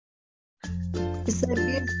Is that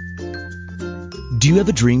you? Do you have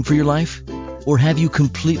a dream for your life? Or have you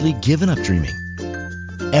completely given up dreaming?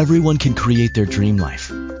 Everyone can create their dream life,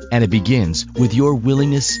 and it begins with your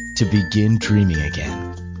willingness to begin dreaming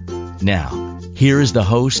again. Now, here is the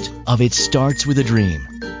host of It Starts With a Dream,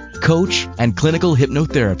 coach and clinical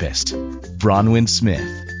hypnotherapist, Bronwyn Smith.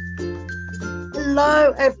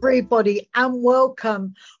 Hello, everybody, and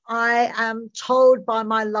welcome. I am told by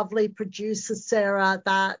my lovely producer, Sarah,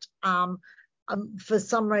 that for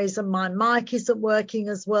some reason my mic isn't working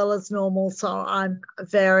as well as normal, so I'm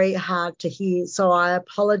very hard to hear. So I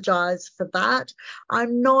apologize for that.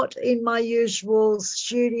 I'm not in my usual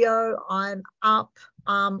studio. I'm up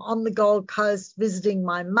on the Gold Coast visiting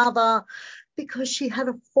my mother because she had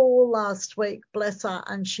a fall last week, bless her,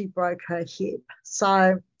 and she broke her hip.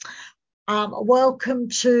 So welcome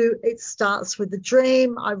to It Starts With a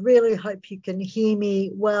Dream. I really hope you can hear me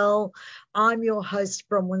well. I'm your host,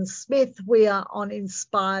 Bronwyn Smith. We are on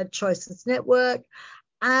Inspired Choices Network,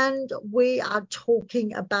 and we are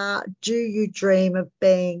talking about, do you dream of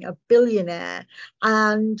being a billionaire?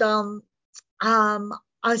 And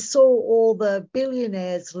I saw all the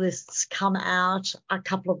billionaires lists come out a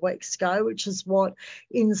couple of weeks ago, which is what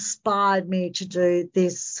inspired me to do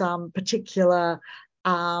this particular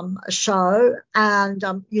show. And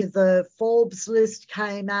the Forbes list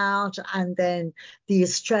came out, and then the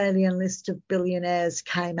Australian list of billionaires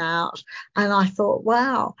came out, and I thought,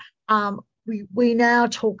 wow, we now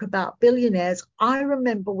talk about billionaires. I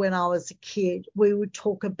remember when I was a kid, we would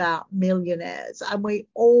talk about millionaires, and we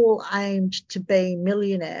all aimed to be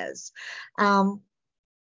millionaires.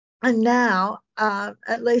 And now,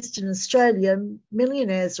 at least in Australia,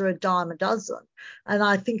 millionaires are a dime a dozen. And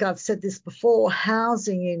I think I've said this before,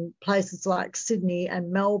 housing in places like Sydney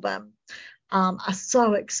and Melbourne are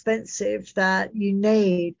so expensive that you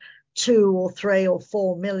need 2 or 3 or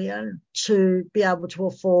 4 million to be able to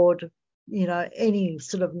afford, any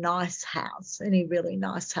sort of nice house, any really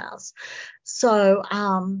nice house. So,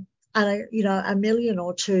 and a million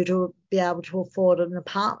or two to be able to afford an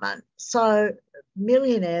apartment. So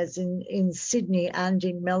millionaires in Sydney and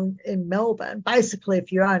in Melbourne, basically,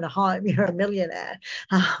 if you own a home, you're a millionaire.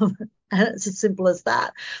 And it's as simple as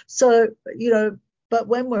that. So, but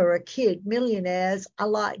when we were a kid, millionaires are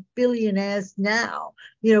like billionaires now.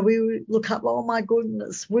 We look up, oh my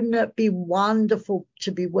goodness, wouldn't it be wonderful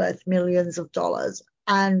to be worth millions of dollars?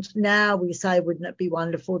 And now we say, wouldn't it be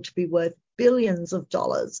wonderful to be worth billions of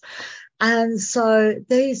dollars? And so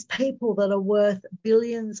these people that are worth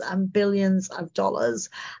billions and billions of dollars,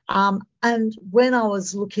 and when I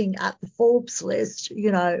was looking at the Forbes list,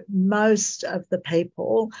 most of the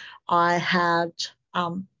people I had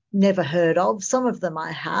never heard of. Some of them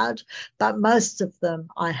I had, but most of them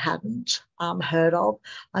I hadn't heard of.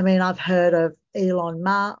 I mean, I've heard of Elon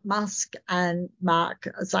Musk and Mark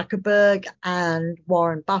Zuckerberg and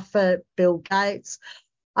Warren Buffett, Bill Gates.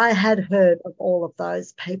 I had heard of all of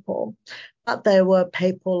those people, but there were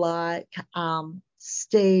people like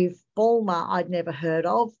Steve Ballmer I'd never heard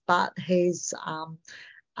of, but he's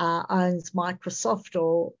owns Microsoft,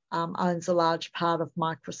 or owns a large part of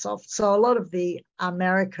Microsoft. So a lot of the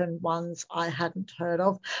American ones I hadn't heard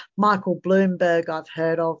of. Michael Bloomberg I've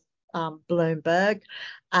heard of. Bloomberg.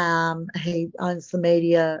 He owns the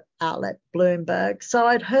media outlet Bloomberg. So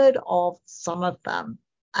I'd heard of some of them,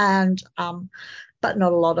 and but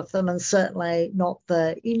not a lot of them, and certainly not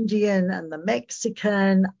the Indian and the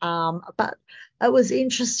Mexican. But it was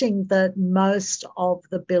interesting that most of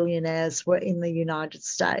the billionaires were in the United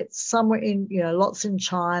States. Some were in, lots in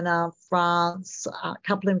China, France, a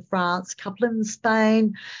couple in France, a couple in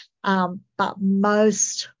Spain, but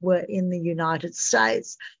most were in the United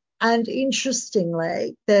States. And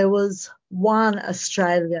interestingly, there was one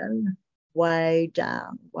Australian way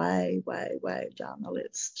down, way down the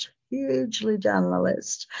list, hugely down the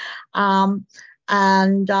list.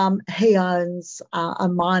 And he owns a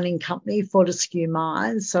mining company, Fortescue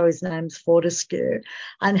Mines, so his name's Fortescue,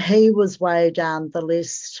 and he was way down the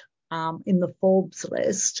list in the Forbes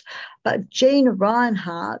list. But Gina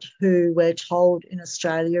Rinehart, who we're told in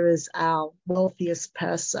Australia is our wealthiest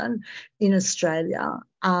person in Australia,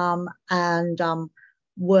 and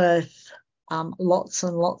worth lots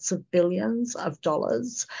and lots of billions of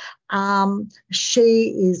dollars. She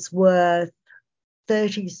is worth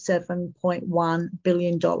 $37.1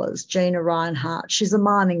 billion, Gina Rinehart. She's a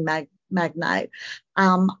mining magnate.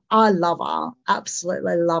 I love her,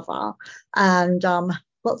 absolutely love her. And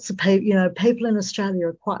lots of people, people in Australia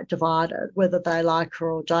are quite divided whether they like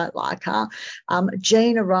her or don't like her.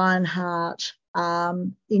 Gina Rinehart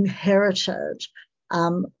inherited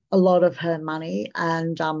a lot of her money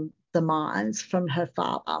and the mines from her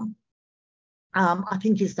father. I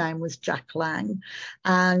think his name was Jack Lang,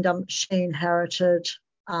 and she inherited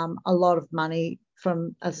a lot of money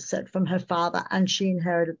from, as I said, from her father, and she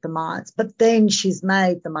inherited the mines. But then she's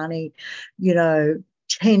made the money,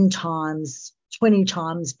 10 times, 20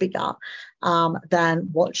 times bigger than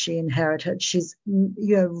what she inherited. She's,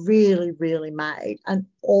 really, really made an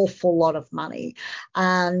awful lot of money.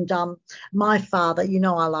 And my father,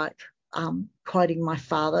 I like quoting my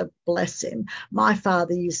father, bless him. My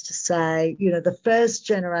father used to say, the first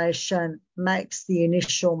generation makes the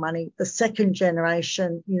initial money. The second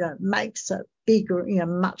generation, makes it bigger,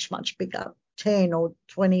 much, much bigger, 10 or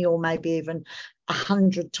 20 or maybe even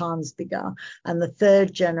 100 times bigger. And the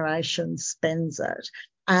third generation spends it.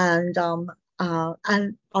 And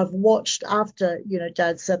I've watched, after,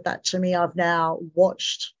 Dad said that to me, I've now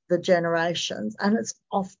watched the generations, and it's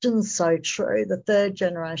often so true. The third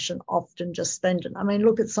generation often just spend it. I mean,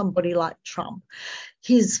 look at somebody like Trump.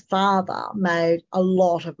 His father made a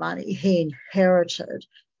lot of money. He inherited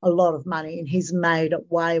a lot of money, and he's made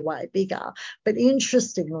it way, way bigger. But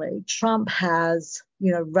interestingly, Trump has,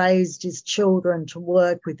 raised his children to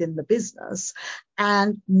work within the business,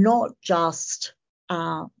 and not just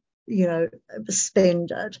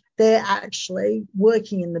spend it. They're actually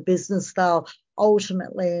working in the business. They'll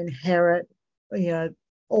ultimately inherit,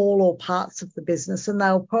 all or parts of the business, and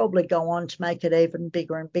they'll probably go on to make it even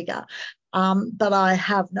bigger and bigger. But I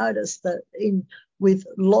have noticed that with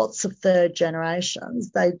lots of third generations,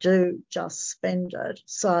 they do just spend it.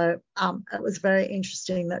 So it was very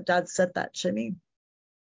interesting that Dad said that to me,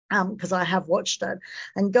 because I have watched it.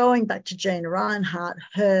 And going back to Gina Rinehart,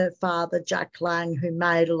 her father, Jack Lang, who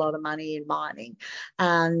made a lot of money in mining,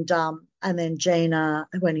 and then Gina,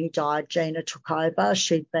 when he died, Gina took over.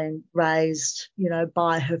 She'd been raised,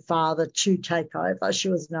 by her father to take over. She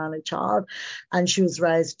was an only child, and she was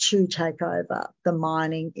raised to take over the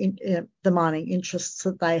mining interests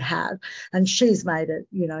that they had. And she's made it,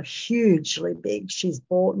 hugely big. She's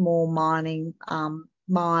bought more mining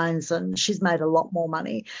mines, and she's made a lot more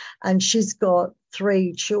money. And she's got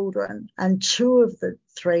 3 children, and 2 of the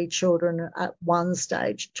 3 children at one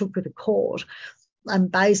stage took her to court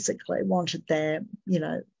and basically wanted their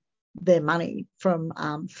money from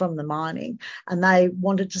the mining, and they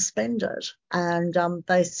wanted to spend it. And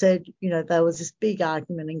they said, there was this big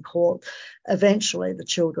argument in court. Eventually the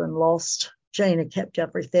children lost. Gina kept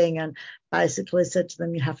everything and basically said to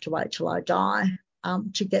them, you have to wait till I die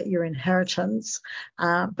to get your inheritance.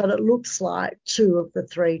 But it looks like 2 of the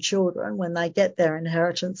 3 children, when they get their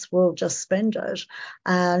inheritance, will just spend it.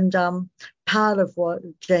 And part of what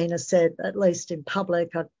Gina said, at least in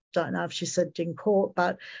public, I don't know if she said it in court,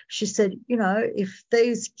 but she said, if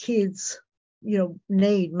these kids,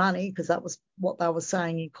 need money, because that was what they were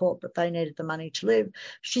saying in court, that they needed the money to live.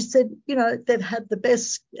 She said, they've had the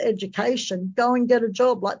best education. Go and get a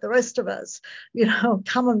job like the rest of us.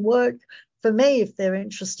 Come and work for me if they're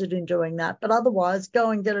interested in doing that, but otherwise go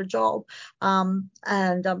and get a job. And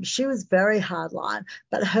she was very hardline.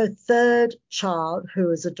 But her 3rd child, who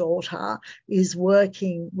is a daughter, is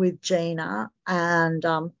working with Gina, and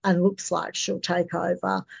looks like she'll take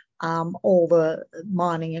over all the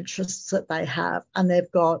mining interests that they have. And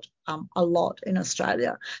they've got a lot in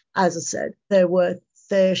Australia. As I said, they're worth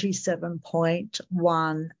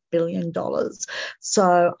 $37.1 billion.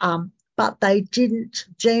 So but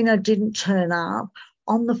Gina didn't turn up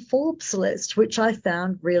on the Forbes list, which I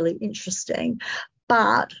found really interesting.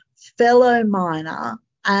 But fellow miner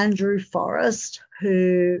Andrew Forrest,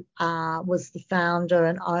 who was the founder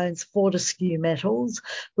and owns Fortescue Metals,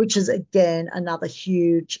 which is, again, another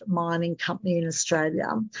huge mining company in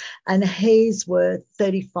Australia, and he's worth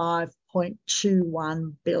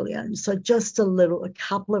 $35.21 billion. So just a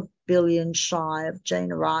couple of billion shy of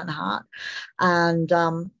Gina Rinehart. And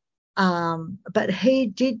but he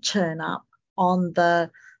did turn up on the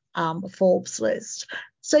Forbes list.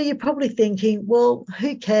 So you're probably thinking, well,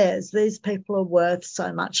 who cares? These people are worth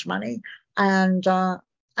so much money, and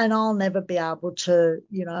I'll never be able to,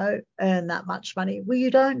 earn that much money. Well,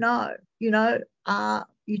 you don't know. You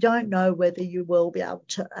don't know whether you will be able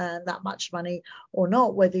to earn that much money or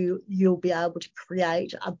not, whether you'll be able to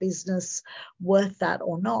create a business worth that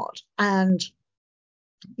or not. And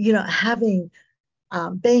being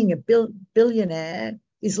a billionaire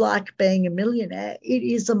is like being a millionaire. It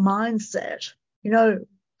is a mindset.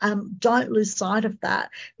 Don't lose sight of that.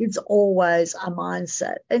 It's always a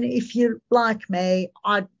mindset. And if you're like me,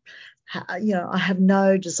 I have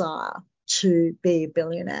no desire to be a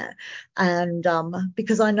billionaire, and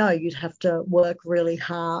because I know you'd have to work really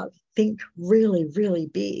hard, think really, really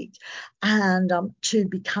big, and to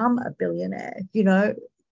become a billionaire.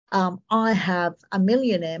 I have a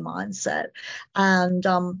millionaire mindset, and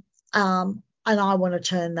I want to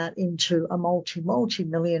turn that into a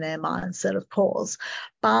multi-millionaire mindset, of course.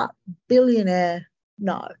 But billionaire,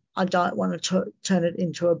 no, I don't want to turn it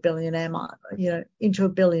into a billionaire, into a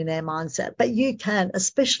billionaire mindset. But you can,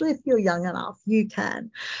 especially if you're young enough, you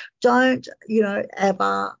can. Don't,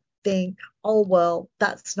 ever think, oh, well,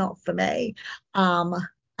 that's not for me. And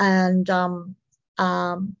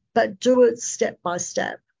but do it step by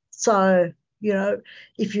step. So,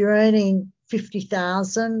 if you're earning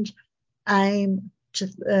 50,000, aim to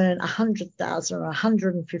earn 100,000 or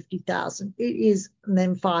 150,000. It is, and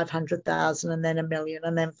then 500,000, and then a million,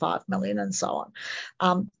 and then 5 million, and so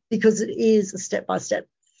on. Because it is a step by step.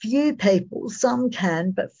 Few people, some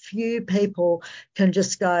can, but few people can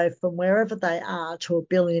just go from wherever they are to a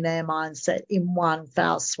billionaire mindset in one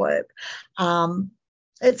foul swoop.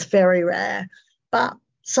 It's very rare, but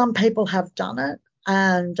some people have done it,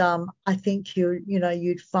 and I think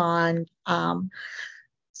you'd find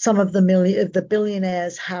some of the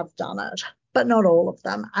billionaires have done it, but not all of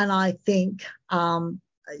them. And I think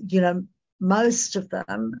most of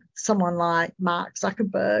them, someone like Mark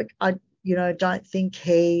Zuckerberg, I don't think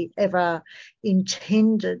he ever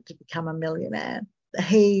intended to become a millionaire.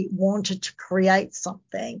 He wanted to create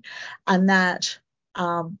something, and that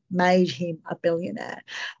made him a billionaire.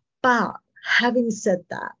 But having said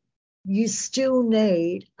that, you still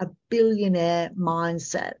need a billionaire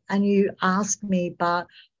mindset. And you ask me, but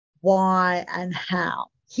why and how?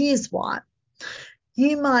 Here's why.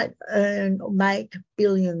 You might earn or make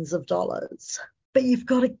billions of dollars, but you've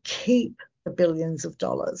got to keep the billions of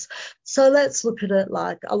dollars. So let's look at it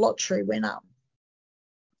like a lottery winner.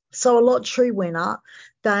 So a lottery winner,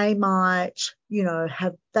 they might,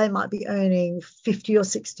 they might be earning $50,000 or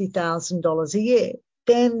 $60,000 a year.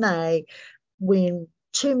 Then they win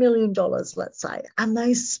 $2 million, let's say, and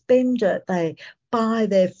they spend it. They buy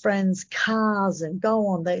their friends' cars and go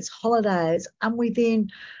on these holidays. And within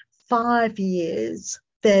 5 years,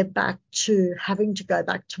 they're back to having to go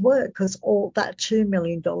back to work because all that $2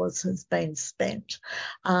 million has been spent.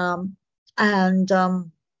 And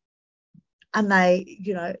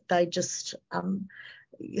they just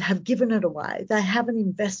have given it away. They haven't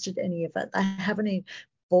invested any of it. They haven't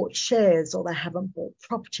bought shares, or they haven't bought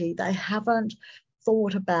property. They haven't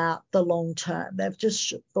thought about the long term. They've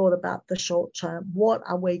just thought about the short term. What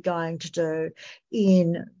are we going to do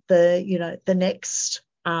in the next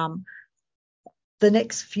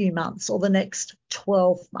few months or the next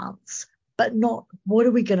 12 months? But not what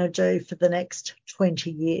are we going to do for the next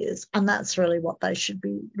 20 years? And that's really what they should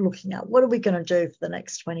be looking at. What are we going to do for the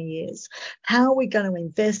next 20 years? How are we going to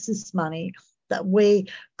invest this money that we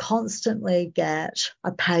constantly get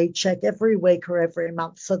a paycheck every week or every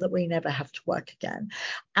month so that we never have to work again?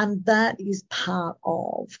 And that is part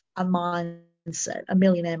of a mindset, a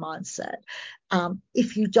millionaire mindset.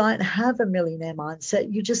 If you don't have a millionaire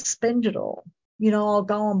mindset, you just spend it all. I'll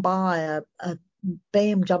go and buy a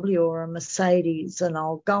BMW or a Mercedes, and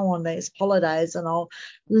I'll go on these holidays, and I'll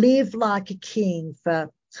live like a king for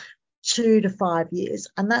 2 to 5 years.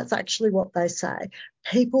 And that's actually what they say.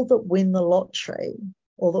 People that win the lottery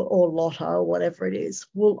or lotto or whatever it is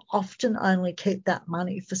will often only keep that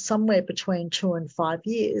money for somewhere between 2 and 5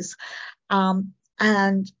 years.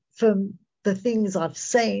 And from the things I've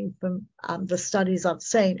seen, from the studies I've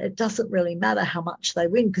seen, it doesn't really matter how much they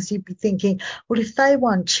win, because you'd be thinking, well, if they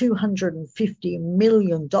won $250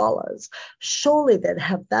 million, surely they'd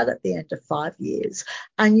have that at the end of 5 years.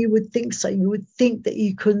 And you would think so. You would think that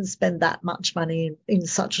you couldn't spend that much money in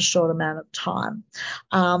such a short amount of time.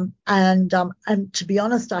 And to be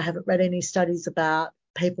honest, I haven't read any studies about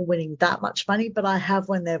people winning that much money, but I have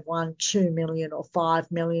when they've won 2 million or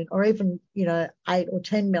 5 million or even 8 or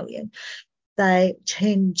 10 million. They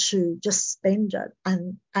tend to just spend it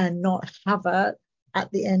and not have it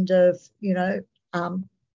at the end of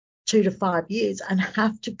 2 to 5 years, and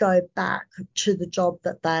have to go back to the job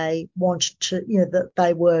that they wanted to, that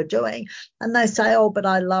they were doing. And they say, oh, but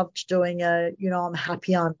I loved doing it, I'm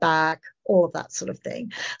happy I'm back, all of that sort of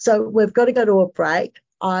thing. So we've got to go to a break.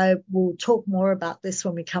 I will talk more about this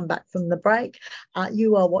when we come back from the break.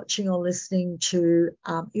 You are watching or listening to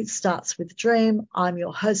It Starts With a Dream. I'm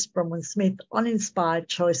your host, Bronwyn Smith, on Inspired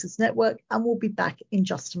Choices Network, and we'll be back in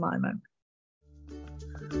just a moment.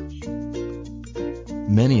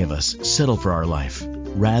 Many of us settle for our life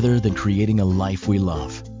rather than creating a life we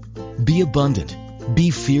love. Be abundant,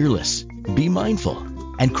 be fearless, be mindful,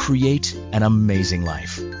 and create an amazing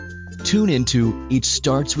life. Tune into It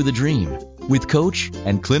Starts With a Dream with coach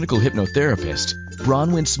and clinical hypnotherapist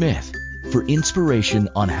Bronwyn Smith for inspiration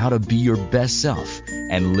on how to be your best self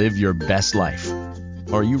and live your best life.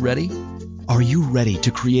 Are you ready? Are you ready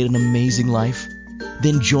to create an amazing life?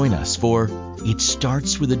 Then join us for It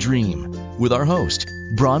Starts With a Dream with our host,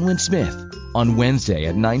 Bronwyn Smith, on Wednesday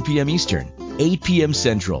at 9 p.m. Eastern, 8 p.m.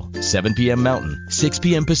 Central, 7 p.m. Mountain, 6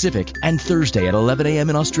 p.m. Pacific, and Thursday at 11 a.m.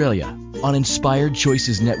 in Australia on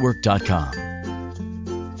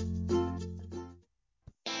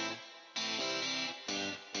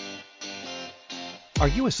InspiredChoicesNetwork.com. Are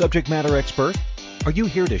you a subject matter expert? Are you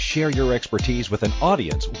here to share your expertise with an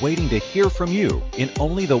audience waiting to hear from you in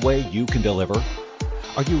only the way you can deliver?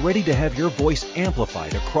 Are you ready to have your voice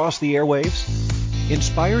amplified across the airwaves?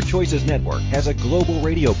 Inspired Choices Network has a global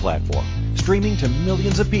radio platform streaming to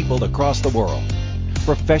millions of people across the world.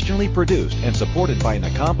 Professionally produced and supported by an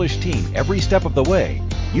accomplished team every step of the way,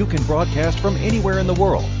 you can broadcast from anywhere in the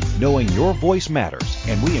world, knowing your voice matters,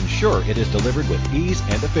 and we ensure it is delivered with ease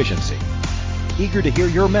and efficiency. Eager to hear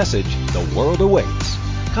your message, the world awaits.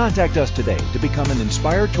 Contact us today to become an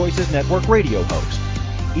Inspired Choices Network radio host.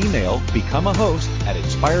 Email become a host at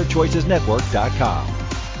inspiredchoicesnetwork.com.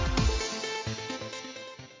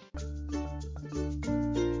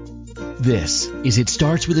 This is It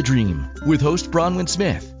Starts With a Dream with host Bronwyn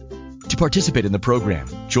Smith. To participate in the program,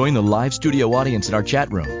 join the live studio audience in our chat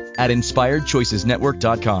room at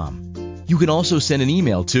inspiredchoicesnetwork.com. You can also send an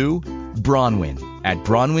email to Bronwyn at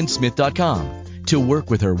bronwynsmith.com to work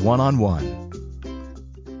with her one-on-one.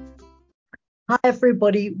 Hi,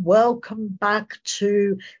 everybody. Welcome back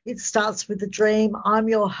to It Starts With a Dream. I'm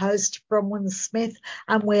your host, Bronwyn Smith,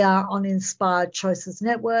 and we are on Inspired Choices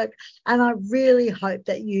Network. And I really hope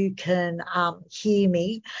that you can hear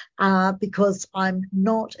me because I'm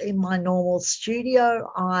not in my normal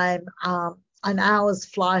studio. I'm an hour's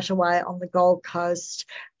flight away on the Gold Coast,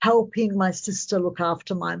 helping my sister look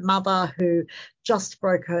after my mother, who just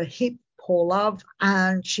broke her hip, poor love,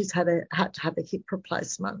 and she's had to have a hip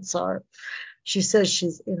replacement. So she says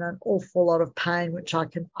she's in an awful lot of pain, which I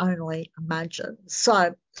can only imagine.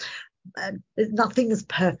 So nothing is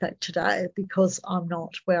perfect today because I'm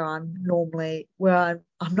not where I'm normally, where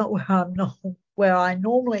where I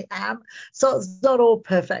normally am. So it's not all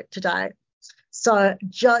perfect today. So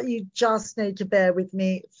you just need to bear with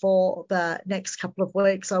me for the next couple of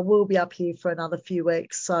weeks. I will be up here for another few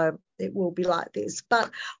weeks, so it will be like this.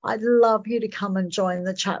 But I'd love you to come and join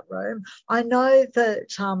the chat room. I know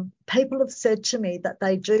that people have said to me that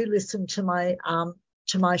they do listen to my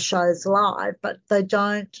shows live, but they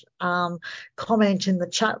don't comment in the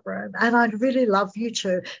chat room. And I'd really love you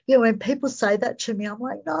to. You know, when people say that to me, I'm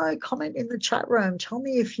like, no, comment in the chat room. Tell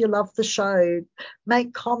me if you love the show.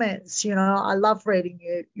 Make comments. You know, I love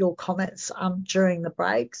reading your comments during the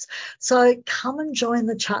breaks. So come and join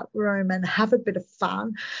the chat room and have a bit of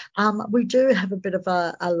fun. We do have a bit of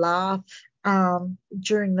a laugh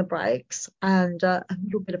during the breaks and a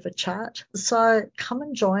little bit of a chat. So come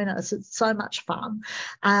and join us. It's so much fun.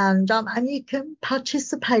 And you can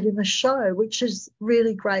participate in the show, which is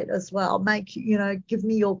really great as well. Give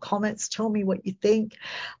me your comments. Tell me what you think.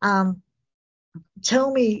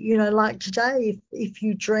 Tell me, like today, if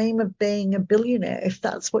you dream of being a billionaire, if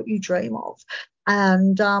that's what you dream of.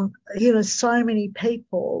 And, so many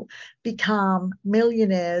people become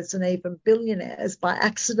millionaires and even billionaires by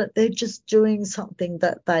accident. They're just doing something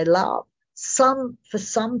that they love. For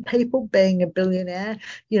some people, being a billionaire,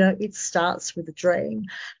 it starts with a dream,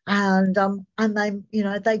 and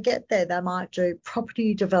they get there. They might do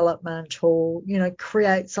property development or,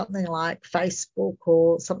 create something like Facebook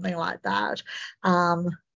or something like that.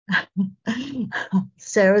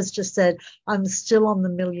 Sarah's just said, I'm still on the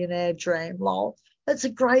millionaire dream, lol. It's a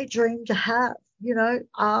great dream to have.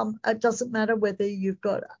 It doesn't matter whether you've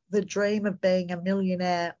got the dream of being a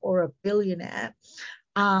millionaire or a billionaire.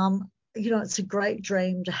 It's a great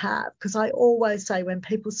dream to have, because I always say, when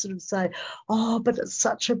people sort of say, oh, but it's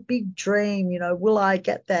such a big dream, will I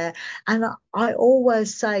get there? And I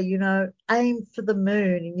always say, aim for the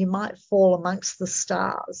moon and you might fall amongst the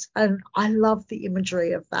stars. And I love the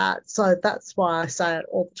imagery of that. So that's why I say it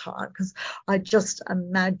all the time, because I just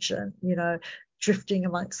imagine, drifting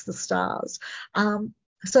amongst the stars.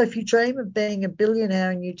 So if you dream of being a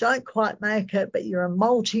billionaire and you don't quite make it, but you're a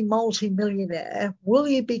multi-millionaire, will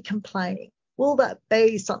you be complaining? Will that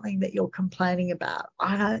be something that you're complaining about?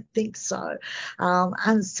 I don't think so.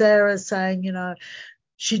 And Sarah's saying,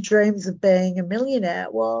 she dreams of being a millionaire.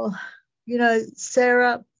 Well,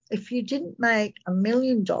 Sarah, if you didn't make $1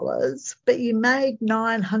 million, but you made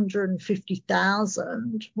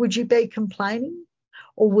 950,000, would you be complaining?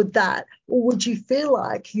 Or would you feel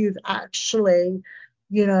like you've actually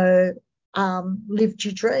lived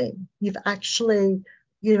your dream? You've actually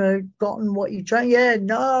gotten what you dreamed. Yeah,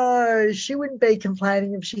 no, she wouldn't be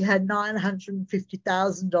complaining if she had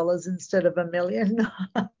 $950,000 instead of $1 million.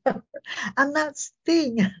 And that's the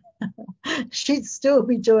thing. She'd still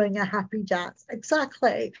be doing a happy dance.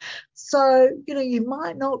 Exactly. So, you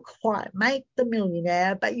might not quite make the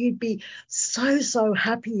millionaire, but you'd be so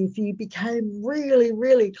happy if you became really,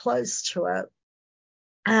 really close to it.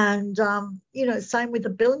 And, same with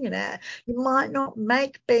a billionaire. You might not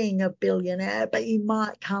make being a billionaire, but you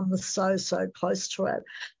might come so close to it.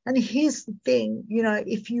 And here's the thing,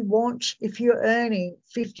 if you're earning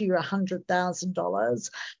 $50,000 or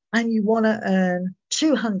 $100,000 and you want to earn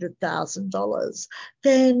 $200,000,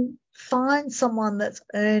 then find someone that's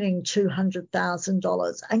earning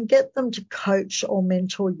 $200,000 and get them to coach or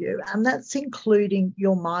mentor you. And that's including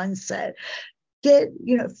your mindset.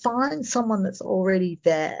 Find someone that's already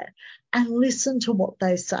there and listen to what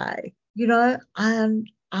they say, and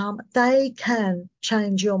they can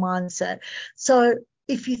change your mindset. So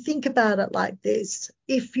if you think about it like this,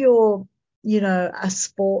 if you're, a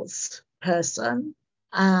sports person,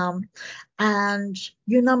 and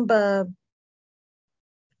you're number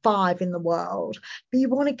 5 in the world, but you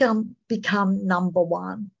want to become number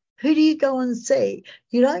 1, who do you go and see?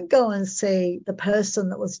 You don't go and see the person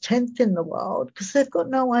that was 10th in the world because they've got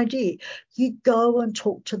no idea. You go and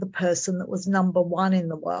talk to the person that was number 1 in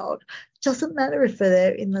the world. It doesn't matter if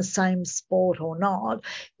they're in the same sport or not.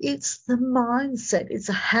 It's the mindset.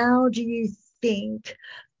 It's how do you think?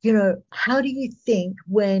 How do you think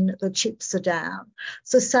when the chips are down?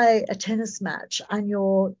 So say a tennis match and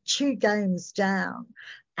you're 2 games down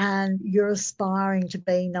and you're aspiring to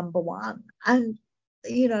be number 1. And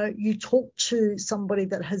you talk to somebody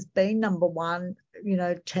that has been number 1,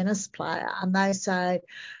 tennis player, and they say,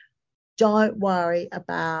 don't worry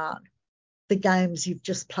about the games you've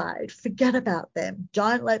just played. Forget about them.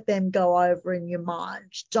 Don't let them go over in your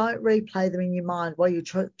mind. Don't replay them in your mind while you're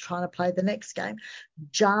trying to play the next game.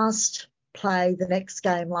 Just play the next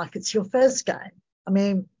game like it's your first game. I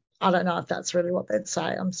mean, I don't know if that's really what they'd say.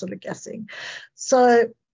 I'm sort of guessing. So,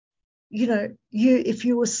 if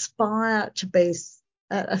you aspire to be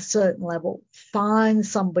at a certain level, find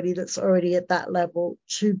somebody that's already at that level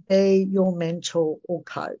to be your mentor or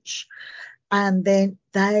coach. And then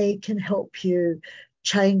they can help you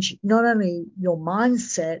change not only your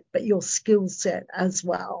mindset, but your skill set as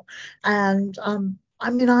well. And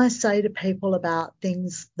I say to people about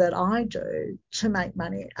things that I do to make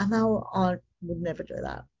money, and I would never do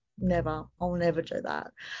that. Never. I'll never do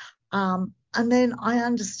that. And then I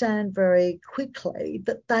understand very quickly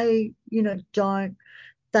that they,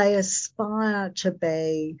 they aspire to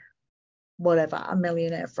be whatever, a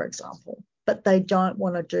millionaire, for example, but they don't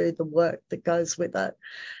want to do the work that goes with it,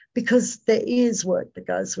 because there is work that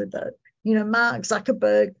goes with it. Mark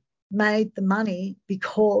Zuckerberg made the money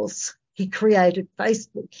because he created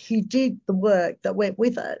Facebook. He did the work that went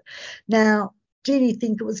with it. Now, did he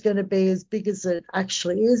think it was going to be as big as it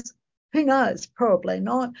actually is? Who knows? Probably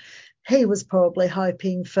not. He was probably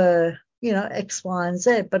hoping for, X, Y, and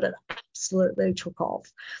Z, but it absolutely took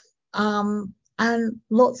off. And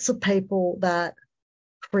lots of people that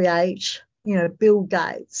create, Bill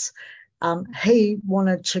Gates, he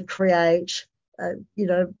wanted to create, a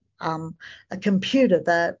computer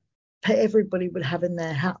that everybody would have in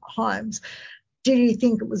their homes. Did you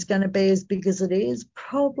think it was going to be as big as it is?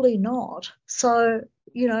 Probably not. So,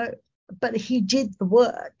 but he did the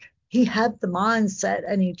work. He had the mindset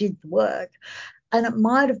and he did the work. And it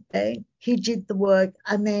might have been he did the work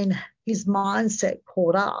and then his mindset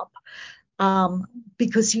caught up,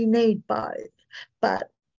 because you need both. But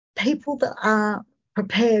people that are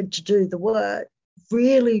prepared to do the work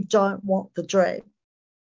really don't want the dream.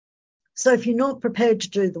 So if you're not prepared to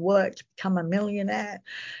do the work to become a millionaire,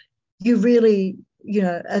 you really,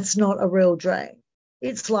 it's not a real dream.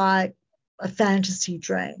 It's like a fantasy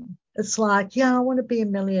dream. It's like, I want to be a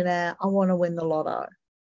millionaire. I want to win the lotto.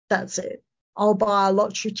 That's it. I'll buy a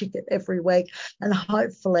lottery ticket every week, and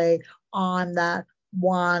hopefully I'm that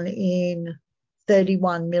 1 in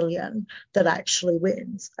 31 million that actually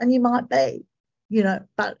wins. And you might be,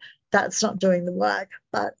 but that's not doing the work.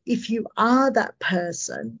 But if you are that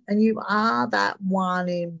person and you are that 1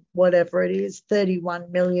 in whatever it is,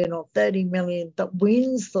 31 million or 30 million that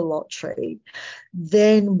wins the lottery,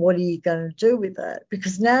 then what are you going to do with it?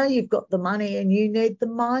 Because now you've got the money and you need the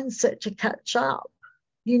mindset to catch up.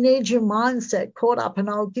 You need your mindset caught up. And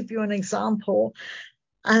I'll give you an example.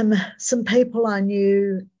 Some people I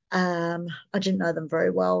knew, I didn't know them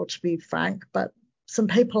very well, to be frank, but some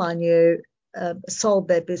people I knew sold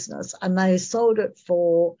their business, and they sold it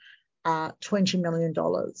for $20 million.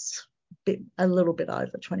 a little bit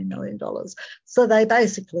over $20 million. So they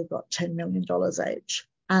basically got $10 million each.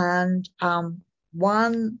 And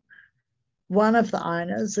one of the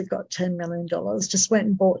owners that got $10 million just went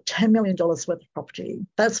and bought $10 million worth of property.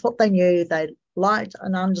 That's what they knew. They liked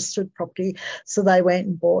and understood property. So they went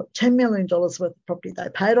and bought $10 million worth of property. They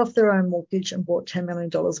paid off their own mortgage and bought $10 million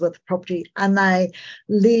worth of property, and they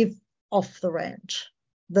live off the rent.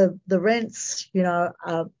 The rents, are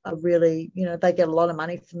really, they get a lot of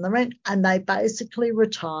money from the rent, and they basically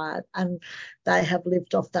retired, and they have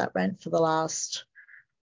lived off that rent for the last,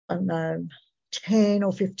 10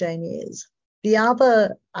 or 15 years. The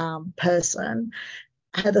other person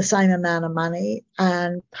had the same amount of money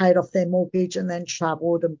and paid off their mortgage and then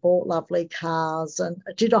travelled and bought lovely cars and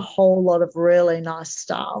did a whole lot of really nice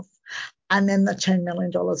stuff. And then the $10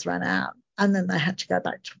 million ran out, and then they had to go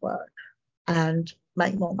back to work and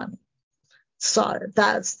make more money. So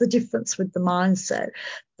that's the difference with the mindset.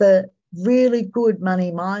 The really good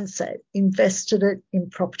money mindset invested it in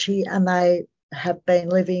property, and they have been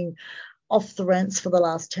living off the rents for the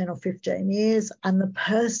last 10 or 15 years. And the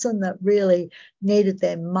person that really needed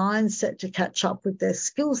their mindset to catch up with their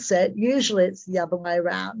skill set, usually it's the other way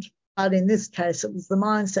around. But in this case, it was the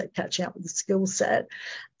mindset catching up with the skill set,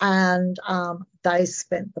 and they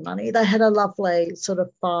spent the money. They had a lovely sort of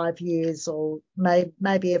 5 years or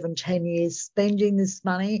maybe even 10 years spending this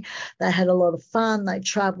money. They had a lot of fun. They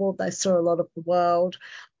travelled. They saw a lot of the world,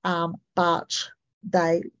 but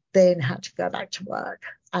they then had to go back to work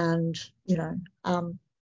and,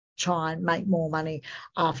 try and make more money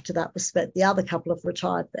after that was spent. The other couple have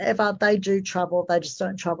retired forever. They do travel. They just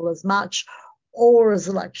don't travel as much or as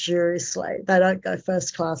luxuriously. They don't go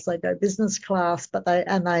first class. They go business class, but they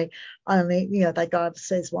only, they go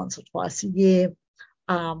overseas once or twice a year,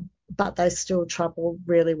 but they still travel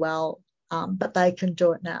really well, but they can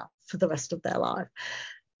do it now for the rest of their life.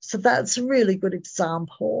 So that's a really good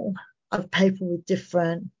example of people with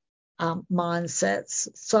different mindsets.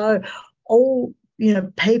 So all,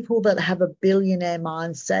 people that have a billionaire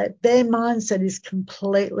mindset, their mindset is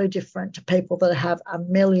completely different to people that have a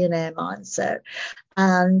millionaire mindset.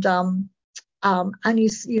 And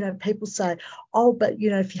people say, oh, but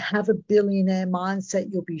if you have a billionaire mindset,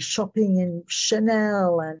 you'll be shopping in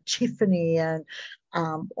Chanel and Tiffany and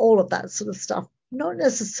all of that sort of stuff. Not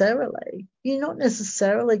necessarily. You're not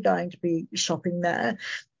necessarily going to be shopping there.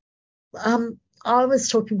 I was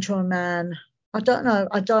talking to a man, I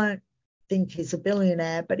don't think he's a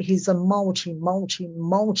billionaire, but he's a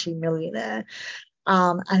multi-millionaire.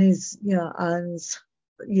 And he's, owns,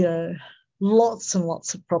 lots and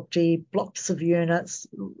lots of property, blocks of units.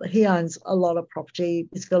 He owns a lot of property.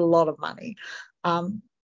 He's got a lot of money.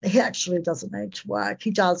 He actually doesn't need to work.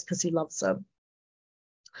 He does because he loves it.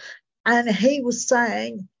 And he was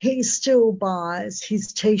saying he still buys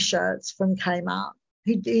his T-shirts from Kmart.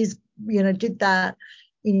 He's did that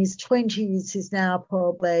in his 20s. He's now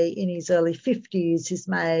probably in his early 50s. He's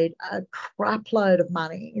made a crap load of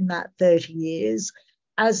money in that 30 years.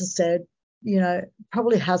 As I said,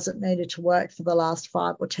 probably hasn't needed to work for the last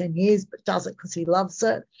 5 or 10 years, but does it because he loves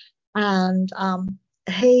it. And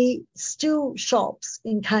he still shops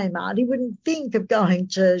in Kmart. He wouldn't think of going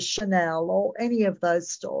to Chanel or any of those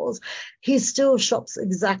stores. He still shops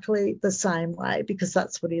exactly the same way because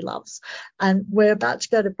that's what he loves. And we're about to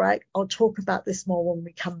go to break. I'll talk about this more when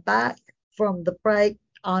we come back from the break.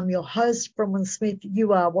 I'm your host, Bronwyn Smith.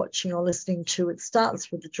 You are watching or listening to It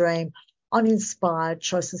Starts With a Dream on Inspired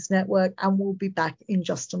Choices Network, and we'll be back in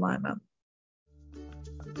just a moment.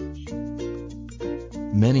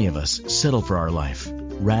 Many of us settle for our life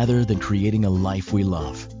rather than creating a life we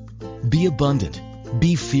love. Be abundant,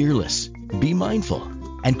 be fearless, be mindful,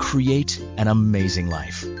 and create an amazing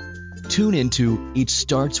life. Tune into It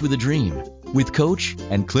Starts With a Dream with coach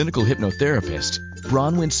and clinical hypnotherapist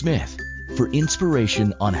Bronwyn Smith for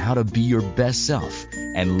inspiration on how to be your best self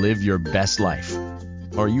and live your best life.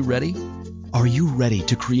 Are you ready? Are you ready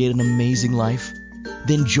to create an amazing life?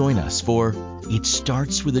 Then join us for It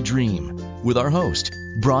Starts With a Dream with our host,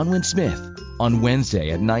 Bronwyn Smith, on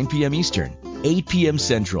Wednesday at 9 p.m. Eastern, 8 p.m.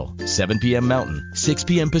 Central, 7 p.m. Mountain, 6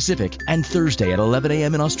 p.m. Pacific, and Thursday at 11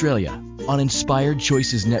 a.m. in Australia on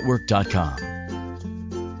InspiredChoicesNetwork.com.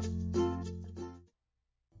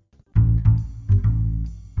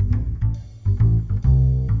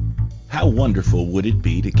 How wonderful would it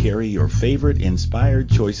be to carry your favorite Inspired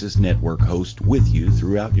Choices Network host with you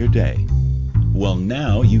throughout your day? Well,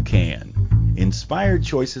 now you can. Inspired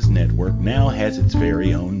Choices Network now has its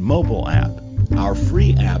very own mobile app. Our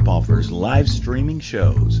free app offers live streaming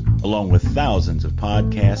shows, along with thousands of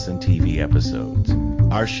podcasts and TV episodes.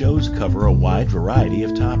 Our shows cover a wide variety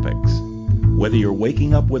of topics. Whether you're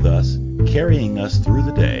waking up with us, carrying us through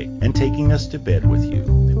the day, and taking us to bed with you,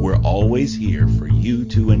 we're always here for you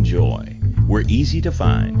to enjoy. We're easy to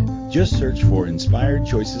find. Just search for Inspired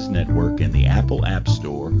Choices Network in the Apple App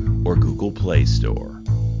Store or Google Play Store.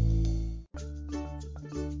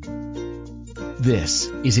 This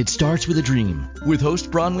is It Starts With a Dream with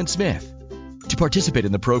host Bronwyn Smith. To participate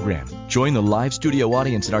in the program, join the live studio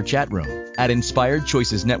audience in our chat room at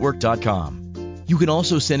inspiredchoicesnetwork.com. You can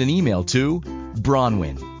also send an email to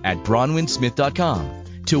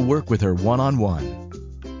bronwyn@bronwynsmith.com to work with her one-on-one.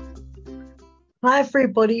 Hi,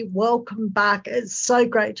 everybody. Welcome back. It's so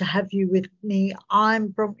great to have you with me.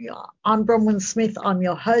 I'm Bronwyn Smith. I'm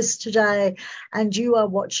your host today, and you are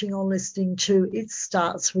watching or listening to It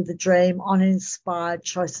Starts With a Dream on Inspired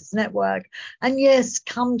Choices Network. And yes,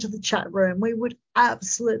 come to the chat room. We would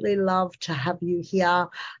absolutely love to have you here,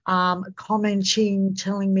 commenting,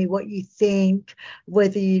 telling me what you think,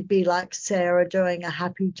 whether you'd be like Sarah doing a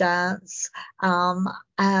happy dance,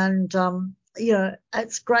 you know,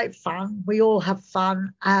 it's great fun. We all have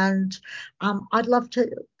fun, and I'd love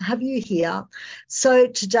to have you here. So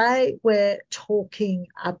today we're talking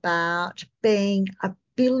about being a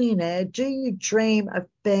billionaire. Do you dream of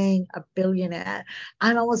being a billionaire?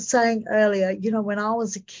 And I was saying earlier, you know, when I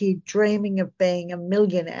was a kid, dreaming of being a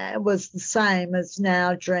millionaire was the same as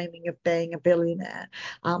now dreaming of being a billionaire.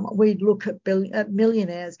 We'd look at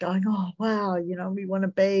millionaires going, oh, wow, you know, we want to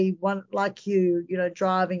be one like you know,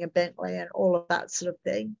 driving a Bentley and all of that sort of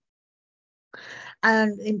thing.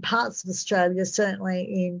 And in parts of Australia,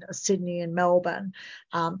 certainly in Sydney and Melbourne,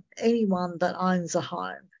 anyone that owns a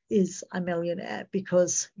home is a millionaire,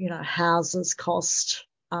 because, you know, houses cost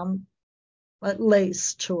at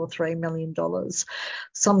least $2 or $3 million,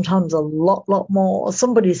 sometimes a lot more.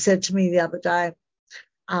 Somebody said to me the other day,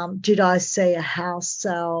 did I see a house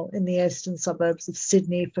sell in the eastern suburbs of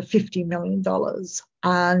Sydney for $50 million?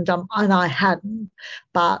 And I hadn't,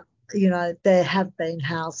 but you know, there have been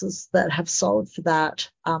houses that have sold for that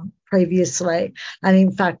previously. And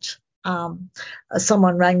in fact,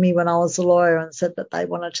 someone rang me when I was a lawyer and said that they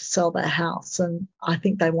wanted to sell their house, and I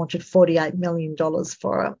think they wanted $48 million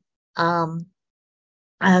for it.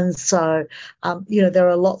 And so, you know, there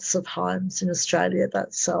are lots of homes in Australia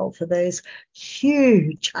that sell for these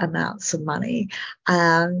huge amounts of money.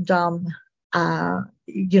 And,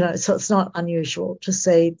 you know, so it's not unusual to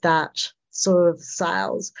see that sort of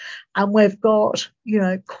sales. And we've got, you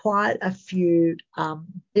know, quite a few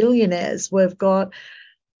billionaires. We've got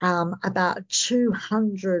about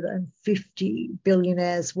 250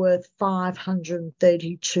 billionaires worth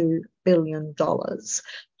 $532 billion. So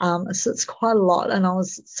it's quite a lot. And I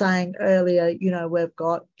was saying earlier, you know, we've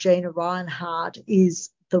got Gina Reinhardt is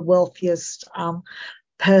the wealthiest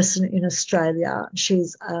person in Australia.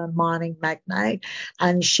 She's a mining magnate,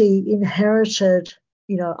 and she inherited,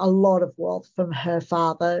 you know, a lot of wealth from her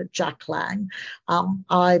father, Jack Lang.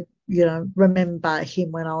 I, you know, remember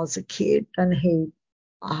him when I was a kid, and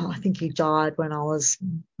I think he died when I was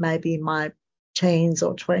maybe in my teens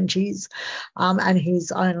or 20s. And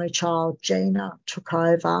his only child, Gina, took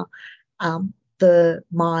over the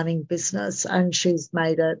mining business, and she's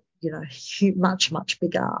made it, you know, much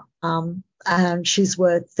bigger. And she's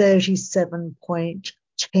worth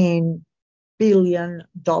 $37.10 billion.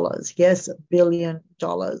 Yes, $1 billion.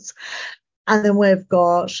 And then we've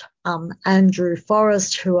got Andrew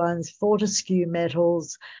Forrest, who owns Fortescue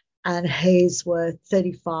Metals, and he's worth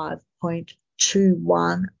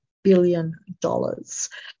 $35.21 billion.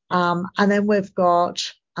 And then we've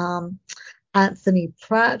got Anthony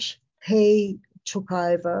Pratt. He took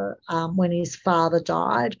over when his father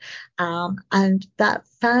died, and that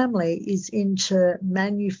family is into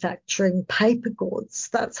manufacturing paper goods.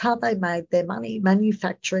 That's how they made their money,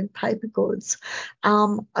 manufacturing paper goods.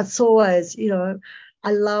 It's always, you know,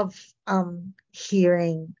 I love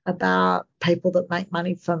hearing about people that make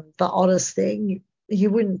money from the oddest thing. You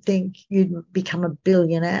wouldn't think you'd become a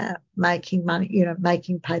billionaire making money, you know,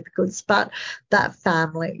 making paper goods, but that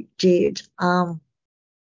family did. And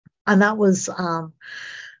that was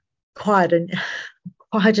quite an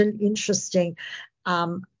interesting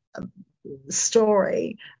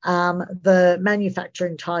story. The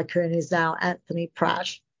manufacturing tycoon is now Anthony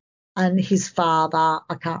Pratt, and his father,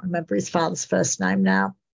 I can't remember his father's first name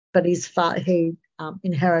now, but he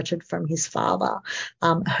inherited from his father,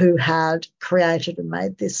 who had created and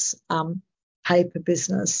made this paper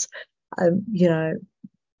business, you know,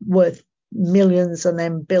 worth millions and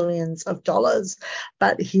then billions of dollars.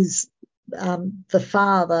 But the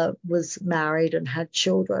father was married and had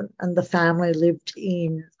children, and the family lived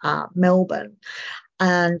in Melbourne.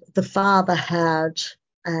 And the father had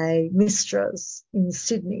a mistress in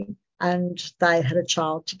Sydney, and they had a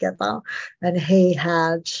child together, and he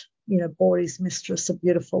had, bought his mistress a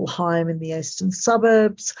beautiful home in the eastern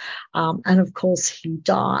suburbs, and of course he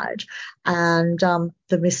died, and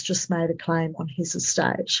the mistress made a claim on his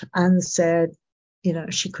estate and said,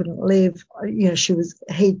 she couldn't live,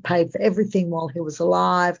 he'd paid for everything while he was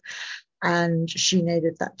alive, and she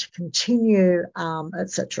needed that to continue,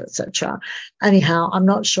 et cetera, et cetera. Anyhow, I'm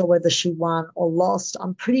not sure whether she won or lost.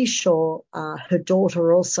 I'm pretty sure her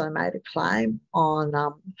daughter also made a claim on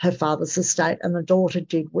her father's estate, and the daughter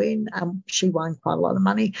did win. She won quite a lot of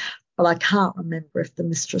money, but I can't remember if the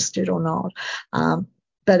mistress did or not.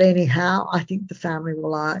 But anyhow, I think the family were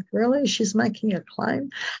like, really? She's making a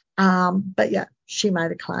claim? But yeah, she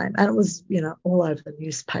made a claim, and it was, all over the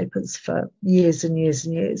newspapers for years and years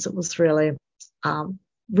and years. It was really,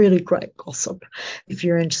 really great gossip. If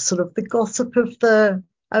you're into sort of the gossip of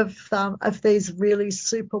these really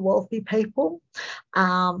super wealthy people.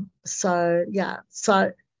 So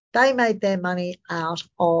they made their money out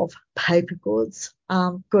of paper goods.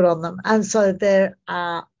 Good on them. And so there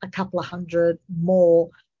are a couple of hundred more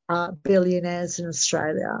billionaires in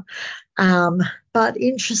Australia. But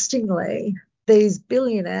interestingly, these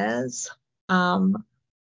billionaires, Andrew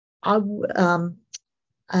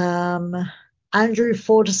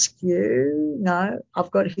Fortescue, no,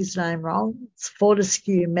 I've got his name wrong. It's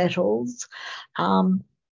Fortescue Metals.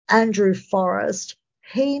 Andrew Forrest,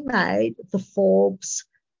 he made the Forbes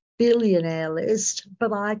billionaire list,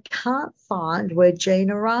 but I can't find where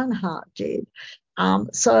Gina Rinehart did.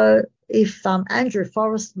 So if Andrew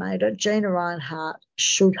Forrest made it, Gina Rinehart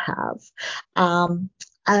should have.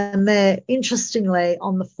 And there, interestingly,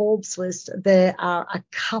 on the Forbes list, there are a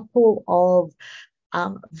couple of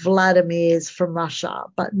Vladimirs from Russia,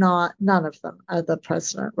 but none of them are the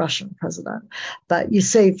Russian president. But you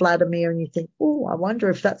see Vladimir and you think, oh, I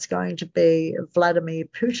wonder if that's going to be Vladimir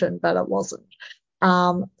Putin, but it wasn't.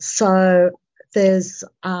 So there's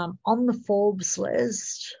on the Forbes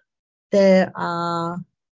list, there are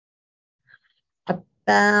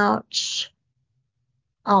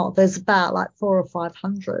there's about like 400 or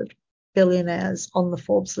 500 billionaires on the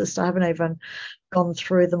Forbes list. I haven't even gone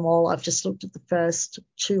through them all. I've just looked at the first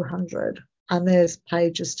 200, and there's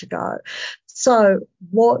pages to go. So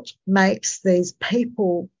what makes these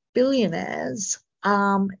people billionaires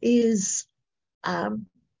is their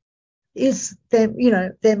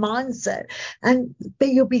mindset. But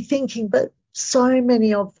you'll be thinking, but so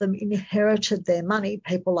many of them inherited their money.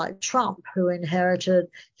 People like Trump, who inherited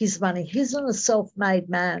his money. He's not a self-made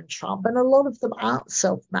man, Trump, and a lot of them aren't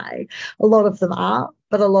self-made. A lot of them are,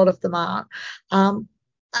 but a lot of them aren't. And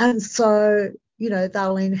so,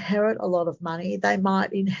 they'll inherit a lot of money. They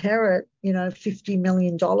might inherit, $50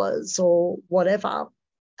 million or whatever.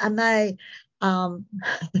 And they,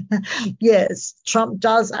 yes, Trump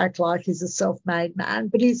does act like he's a self-made man,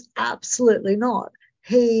 but he's absolutely not.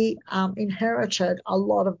 He inherited a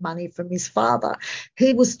lot of money from his father.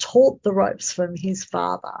 He was taught the ropes from his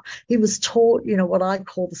father. He was taught, what I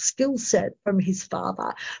call the skill set from his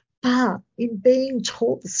father. But in being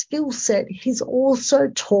taught the skill set, he's also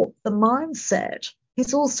taught the mindset.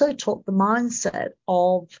 He's also taught the mindset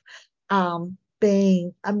of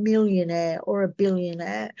being a millionaire or a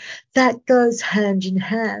billionaire. That goes hand in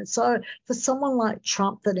hand. So for someone like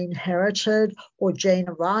Trump that inherited, or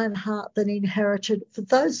Gina Rinehart that inherited, for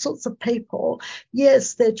those sorts of people,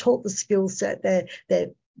 yes, they're taught the skill set. They're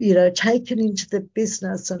taken into the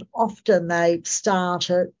business, and often they start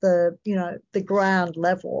at the ground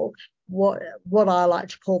level, what I like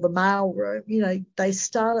to call the mail room. They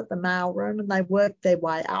start at the mail room and they work their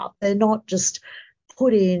way up. They're not just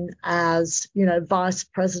put in as, vice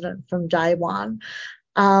president from day one.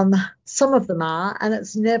 Some of them are, and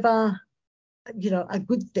it's never, a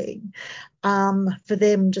good thing for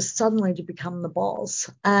them just suddenly to become the boss.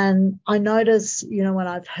 And I notice, when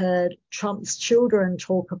I've heard Trump's children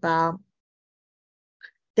talk about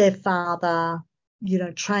their father,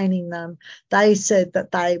 training them, they said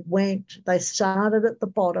that they started at the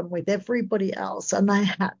bottom with everybody else, and they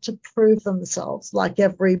had to prove themselves like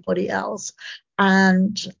everybody else.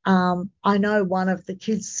 And I know one of the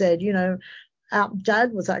kids said, our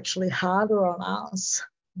dad was actually harder on us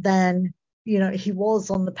than, he was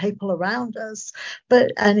on the people around us,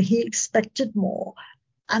 and he expected more.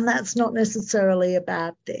 And that's not necessarily a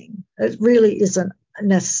bad thing. It really isn't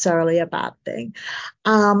necessarily a bad thing.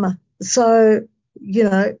 So,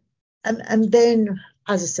 and then,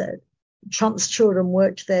 as I said, Trump's children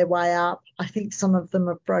worked their way up. I think some of them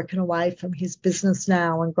have broken away from his business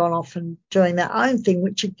now and gone off and doing their own thing,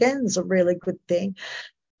 which again is a really good thing,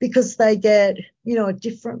 because they get, a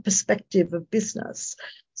different perspective of business.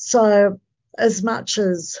 So as much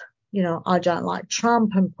as, I don't like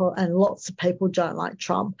Trump, and lots of people don't like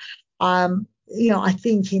Trump. I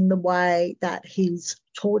think in the way that he's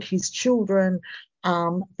taught his children,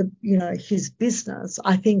 his business,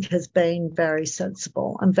 I think has been very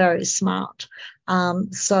sensible and very smart.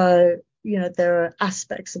 So, there are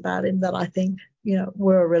aspects about him that I think,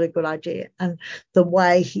 were a really good idea. And the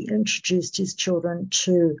way he introduced his children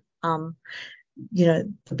to,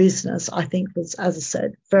 the business, I think was, as I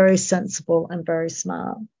said, very sensible and very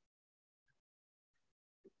smart.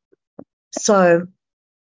 So,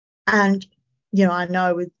 and, I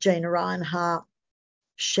know with Gina Reinhart,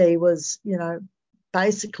 she was,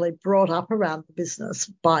 basically brought up around the business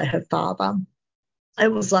by her father. It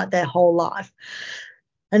was like their whole life.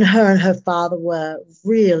 And her father were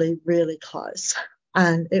really, really close.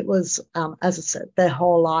 And it was, as I said, their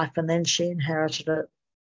whole life. And then she inherited it.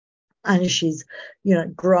 And she's,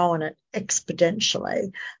 growing it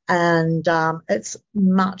exponentially. And it's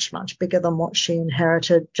much, much bigger than what she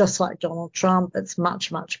inherited. Just like Donald Trump, it's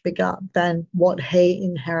much, much bigger than what he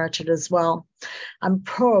inherited as well. And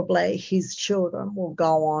probably his children will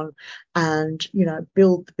go on and,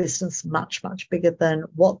 build the business much, much bigger than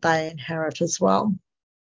what they inherit as well.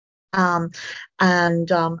 But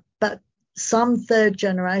some third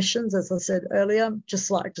generations, as I said earlier, just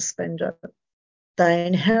like to spend it. They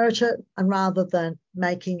inherit it, and rather than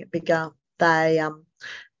making it bigger, they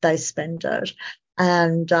spend it.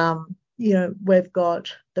 And we've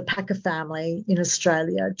got the Packer family in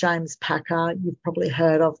Australia. James Packer, you've probably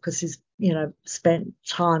heard of because he's spent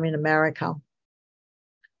time in America,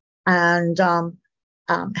 and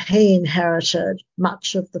he inherited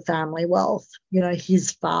much of the family wealth.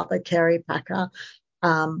 His father, Kerry Packer,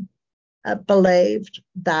 believed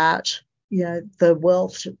that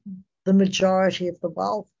the majority of the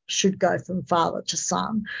wealth should go from father to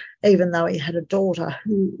son, even though he had a daughter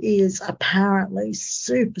who is apparently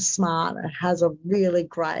super smart and has a really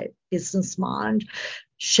great business mind.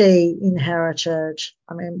 She inherited,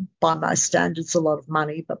 by most standards, a lot of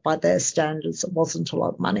money, but by their standards, it wasn't a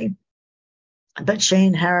lot of money. But she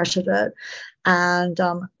inherited it, and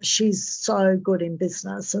she's so good in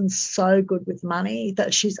business and so good with money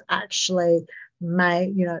that she's actually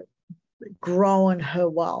grown her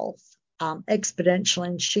wealth exponentially,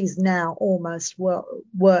 and she's now almost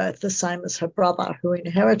worth the same as her brother who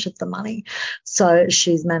inherited the money. So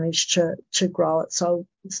she's managed to grow it so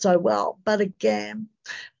well. But again,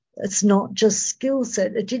 it's not just skill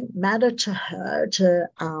set. It didn't matter to her,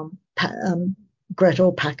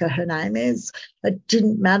 Gretel Packer, her name is. It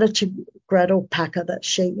didn't matter to Gretel Packer that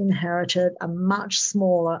she inherited a much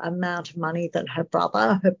smaller amount of money than her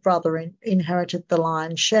brother. Her brother inherited the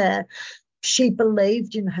lion's share. She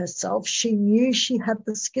believed in herself. She knew she had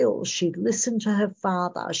the skills. She'd listened to her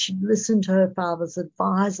father. She'd listened to her father's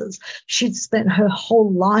advisors. She'd spent her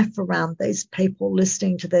whole life around these people,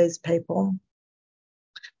 listening to these people.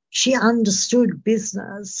 She understood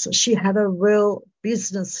business. She had a real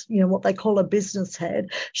business, what they call a business head.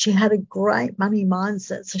 She had a great money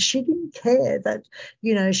mindset. So she didn't care that,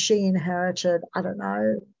 she inherited,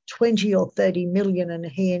 20 or 30 million and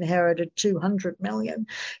he inherited 200 million.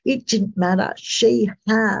 It didn't matter. She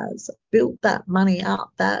has built that money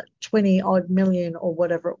up, that 20 odd million or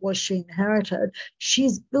whatever it was she inherited.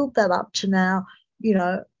 She's built that up to now,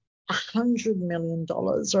 $100 million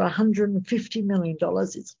or $150 million.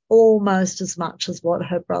 It's almost as much as what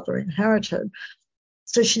her brother inherited.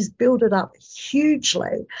 So she's built it up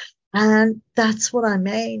hugely. And that's what I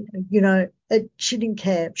mean. She didn't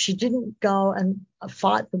care. She didn't go and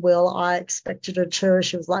fight the will. I expected her to.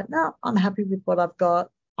 She was like, no, I'm happy with what I've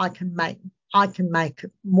got. I can make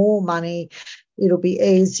more money. It'll be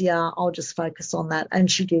easier. I'll just focus on that. And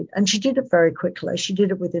she did. And she did it very quickly. She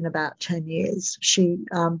did it within about 10 years. She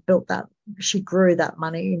she grew that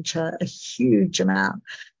money into a huge amount.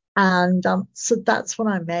 And so that's what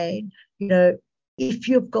I mean. If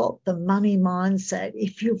you've got the money mindset,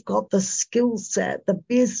 if you've got the skill set, the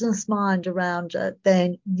business mind around it,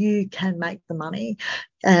 then you can make the money.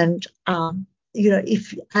 And,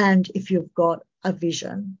 if you've got a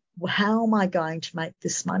vision, how am I going to make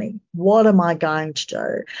this money? What am I going to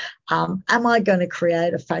do? Am I going to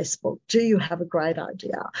create a Facebook? Do you have a great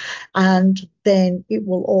idea? And then it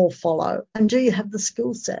will all follow. And do you have the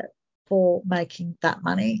skill set for making that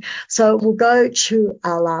money? So we'll go to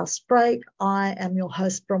our last break. I am your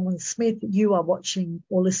host, Bronwyn Smith. You are watching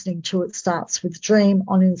or listening to It Starts With Dream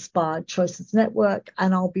on Inspired Choices Network,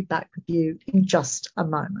 and I'll be back with you in just a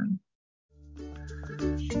moment.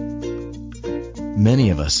 Many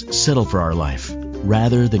of us settle for our life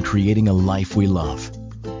rather than creating a life we love.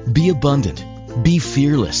 Be abundant, be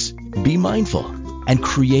fearless, be mindful, and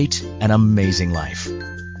create an amazing life.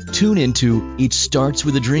 tune into It Starts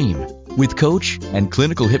With a Dream with coach and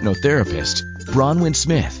clinical hypnotherapist Bronwyn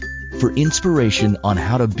Smith for inspiration on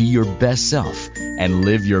how to be your best self and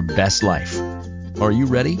live your best life. Are you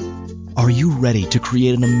ready? Are you ready to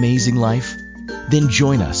create an amazing life? Then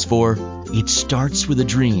join us for It Starts With a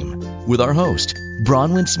Dream with our host,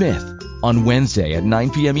 Bronwyn Smith, on Wednesday at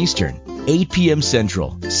 9 p.m. Eastern, 8 p.m.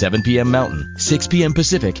 Central, 7 p.m. Mountain, 6 p.m.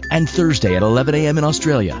 Pacific, and Thursday at 11 a.m. in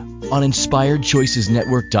Australia on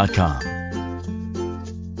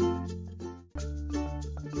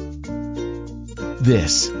InspiredChoicesNetwork.com.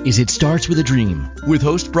 This is It Starts With a Dream with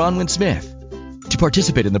host Bronwyn Smith. To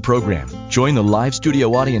participate in the program, join the live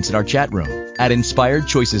studio audience in our chat room at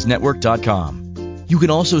InspiredChoicesNetwork.com. You can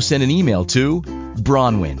also send an email to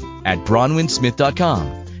Bronwyn at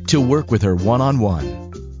BronwynSmith.com to work with her one-on-one.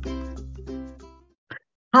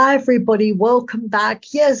 Hi, everybody. Welcome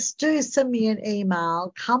back. Yes, do send me an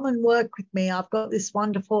email. Come and work with me. I've got this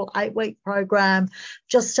wonderful 8-week program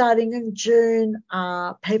just starting in June.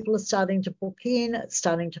 People are starting to book in. It's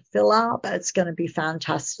starting to fill up. It's going to be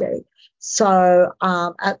fantastic. So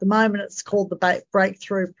at the moment, it's called the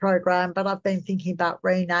Breakthrough Program, but I've been thinking about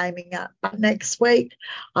renaming it. But next week,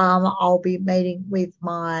 I'll be meeting with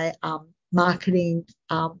my marketing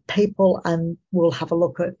people, and we'll have a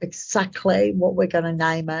look at exactly what we're going to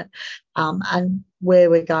name it and where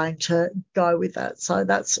we're going to go with it. So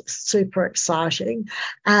that's super exciting.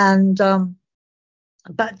 And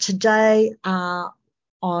but today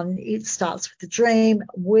on It Starts With a Dream,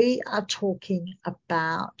 we are talking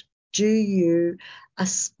about, do you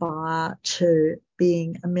aspire to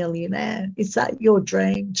being a millionaire? Is that your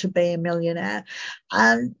dream, to be a millionaire?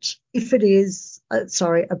 And if it is, a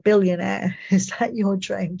billionaire, is that your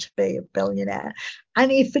dream, to be a billionaire?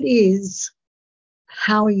 And if it is,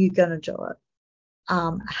 how are you going to do it?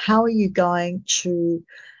 How are you going to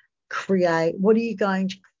create? What are you going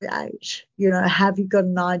to create? Have you got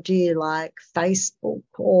an idea like Facebook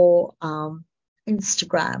or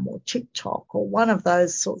Instagram or TikTok or one of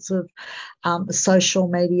those sorts of social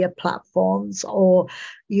media platforms? Or,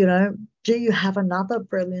 do you have another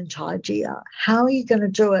brilliant idea? How are you going to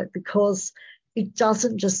do it? Because it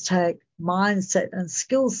doesn't just take mindset and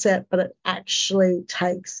skill set, but it actually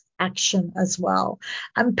takes action as well.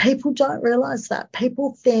 And people don't realize that.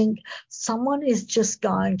 People think someone is just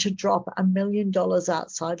going to drop $1 million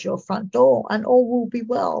outside your front door and all will be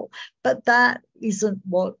well. But that isn't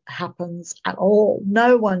what happens at all.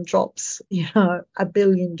 No one drops, $1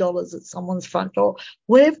 billion at someone's front door.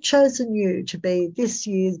 We've chosen you to be this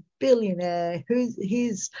year's billionaire.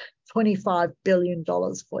 Here's $25 billion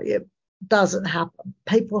for you. Doesn't happen.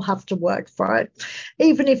 People have to work for it.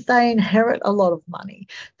 Even if they inherit a lot of money,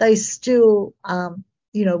 they still,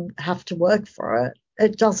 have to work for it.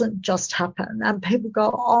 It doesn't just happen. And people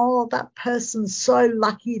go, oh, that person's so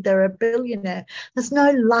lucky they're a billionaire. There's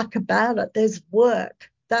no luck about it. There's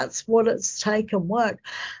work. That's what it's taken, work.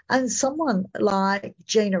 And someone like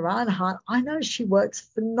Gina Reinhardt, I know she works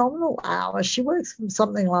phenomenal hours. She works from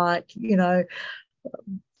something like,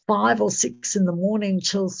 5 or 6 in the morning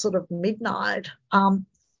till sort of midnight,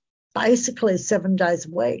 basically 7 days a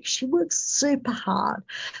week. She works super hard.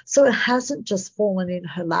 So it hasn't just fallen in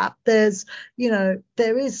her lap. There's,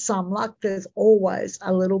 there is some luck. There's always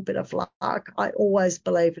a little bit of luck. I always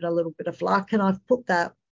believe in a little bit of luck. And I've put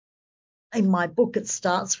that in my book, It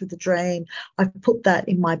Starts With a Dream. I've put that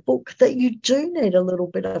in my book, that you do need a little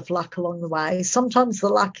bit of luck along the way. Sometimes the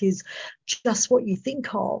luck is just what you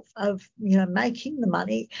think of making the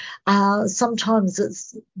money. Sometimes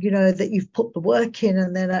it's, that you've put the work in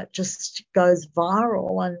and then it just goes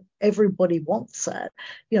viral and everybody wants it,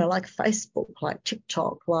 like Facebook, like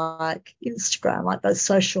TikTok, like Instagram, like those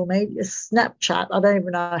social media, Snapchat. I don't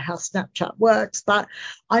even know how Snapchat works, but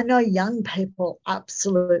I know young people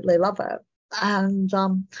absolutely love it. And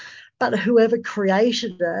but whoever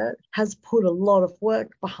created it has put a lot of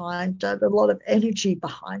work behind it, a lot of energy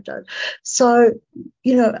behind it. So,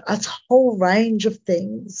 a whole range of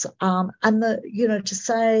things. And to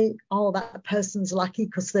say, oh, that person's lucky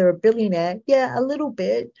because they're a billionaire. Yeah, a little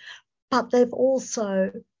bit, but they've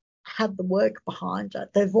also had the work behind it.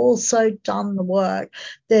 They've also done the work.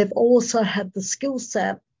 They've also had the skill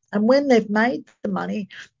set. And when they've made the money,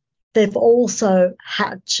 they've also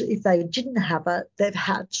had to, if they didn't have it, they've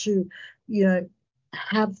had to,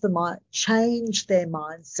 change their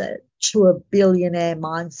mindset to a billionaire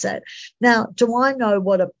mindset. Now, do I know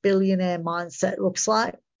what a billionaire mindset looks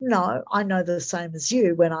like? No, I know the same as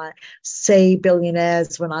you. When I see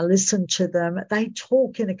billionaires, when I listen to them, they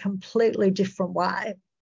talk in a completely different way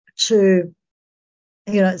to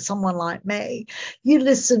someone like me, you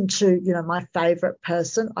listen to, my favorite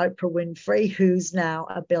person, Oprah Winfrey, who's now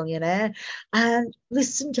a billionaire, and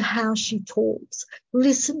listen to how she talks,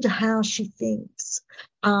 listen to how she thinks.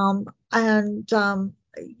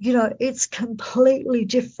 It's completely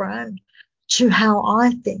different to how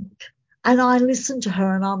I think. And I listen to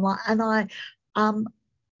her and I'm like, and I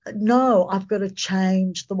know I've got to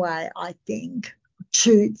change the way I think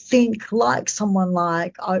to think like someone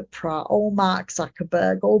like Oprah or Mark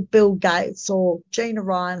Zuckerberg or Bill Gates or Gina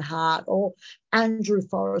Reinhart or Andrew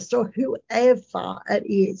Forrest or whoever it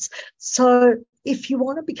is. So if you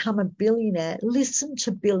want to become a billionaire, listen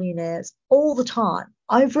to billionaires all the time,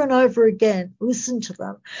 over and over again. Listen to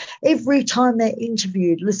them. Every time they're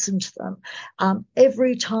interviewed, listen to them.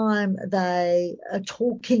 Every time they are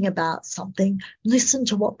talking about something, listen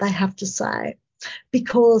to what they have to say,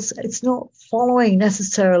 because it's not following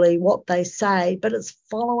necessarily what they say, but it's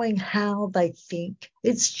following how they think.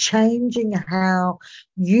 It's changing how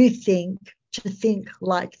you think to think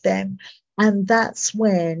like them. And that's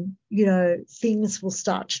when, things will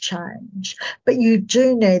start to change. But you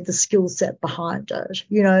do need the skill set behind it.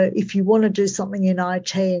 If you want to do something in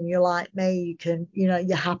IT and you're like me, you can,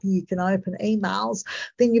 you're happy you can open emails,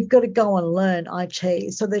 then you've got to go and learn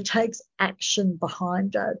IT. So there takes action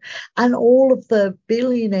behind it. And all of the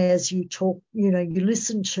billionaires you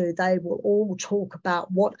listen to, they will all talk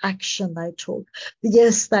about what action they took.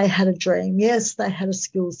 Yes, they had a dream. Yes, they had a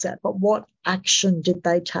skill set, but what action did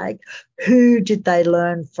they take? Who did they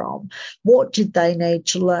learn from? What did they need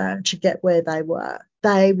to learn to get where they were?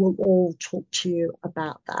 They will all talk to you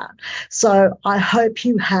about that. So I hope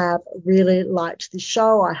you have really liked the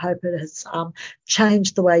show. I hope it has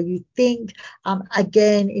changed the way you think.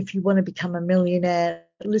 Again, if you want to become a millionaire,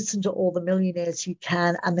 listen to all the millionaires you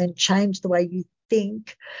can and then change the way you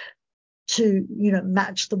think to,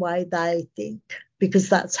 match the way they think, because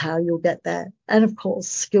that's how you'll get there. And of course,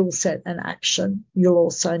 skill set and action you'll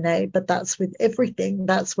also need, but that's with everything.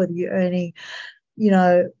 That's whether you're earning,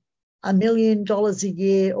 $1 million a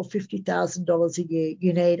year or $50,000 a year,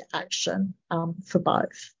 you need action for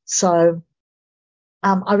both. So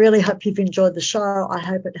I really hope you've enjoyed the show. I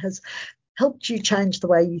hope it has helped you change the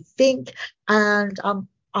way you think. And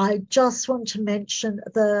I just want to mention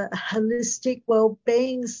the Holistic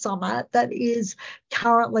Wellbeing Summit that is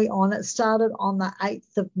currently on. It started on the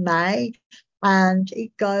 8th of May and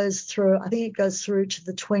it goes through, I think it goes through to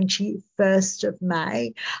the 21st of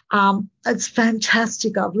May. It's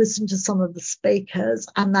fantastic. I've listened to some of the speakers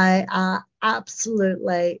and they are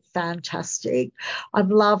absolutely fantastic. I've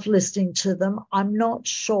loved listening to them. I'm not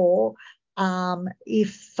sure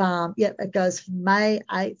it goes from May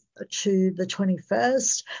 8th to the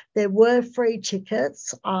 21st. There were free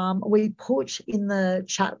tickets. We put in the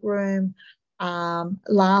chat room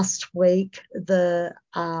last week the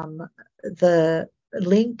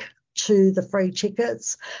link to the free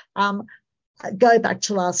tickets. Go back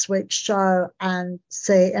to last week's show and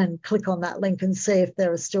see and click on that link and see if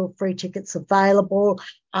there are still free tickets available,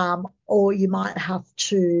 or you might have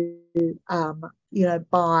to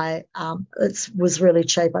buy, it was really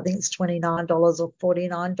cheap. I think it's $29 or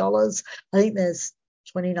 $49. I think there's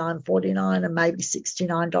 $29, $49 and maybe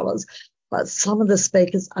 $69. But some of the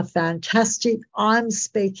speakers are fantastic. I'm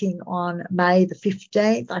speaking on May the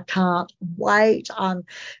 15th. I can't wait.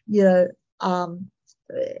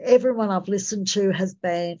 Everyone I've listened to has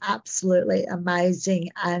been absolutely amazing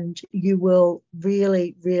and you will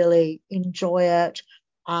really, really enjoy it.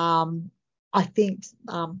 I think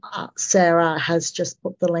Sarah has just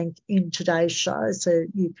put the link in today's show, so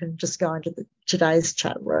you can just go into today's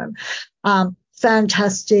chat room.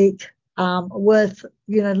 Fantastic, worth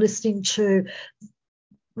listening to.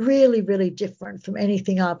 Really, really different from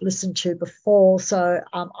anything I've listened to before. So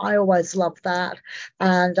I always love that.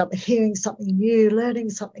 And hearing something new,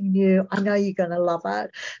 learning something new, I know you're going to love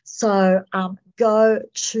it. So go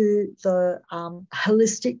to the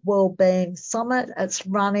Holistic Wellbeing Summit. It's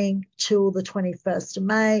running till the 21st of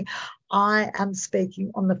May. I am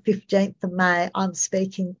speaking on the 15th of May. I'm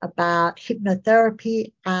speaking about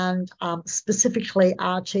hypnotherapy and specifically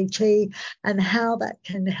RTT and how that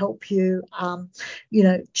can help you,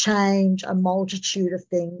 change a multitude of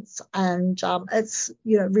things. And it's,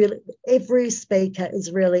 really, every speaker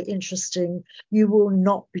is really interesting. You will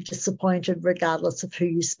not be disappointed regardless of who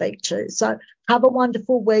you speak to. So have a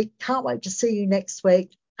wonderful week. Can't wait to see you next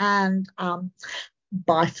week. And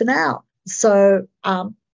bye for now. So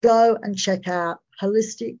go and check out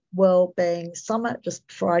Holistic Wellbeing Summit. Just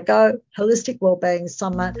before I go, Holistic Wellbeing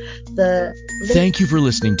Summit. Thank you for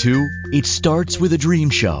listening to It Starts With a Dream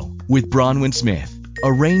Show with Bronwyn Smith.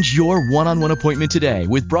 Arrange your one-on-one appointment today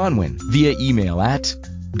with Bronwyn via email at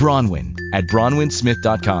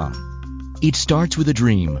bronwyn@bronwynsmith.com. It Starts with a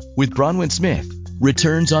Dream with Bronwyn Smith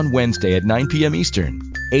returns on Wednesday at 9 p.m. Eastern,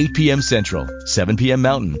 8 p.m. Central, 7 p.m.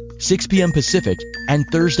 Mountain, 6 p.m. Pacific, and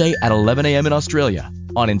Thursday at 11 a.m. in Australia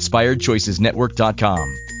on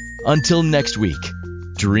InspiredChoicesNetwork.com. Until next week,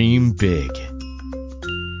 dream big.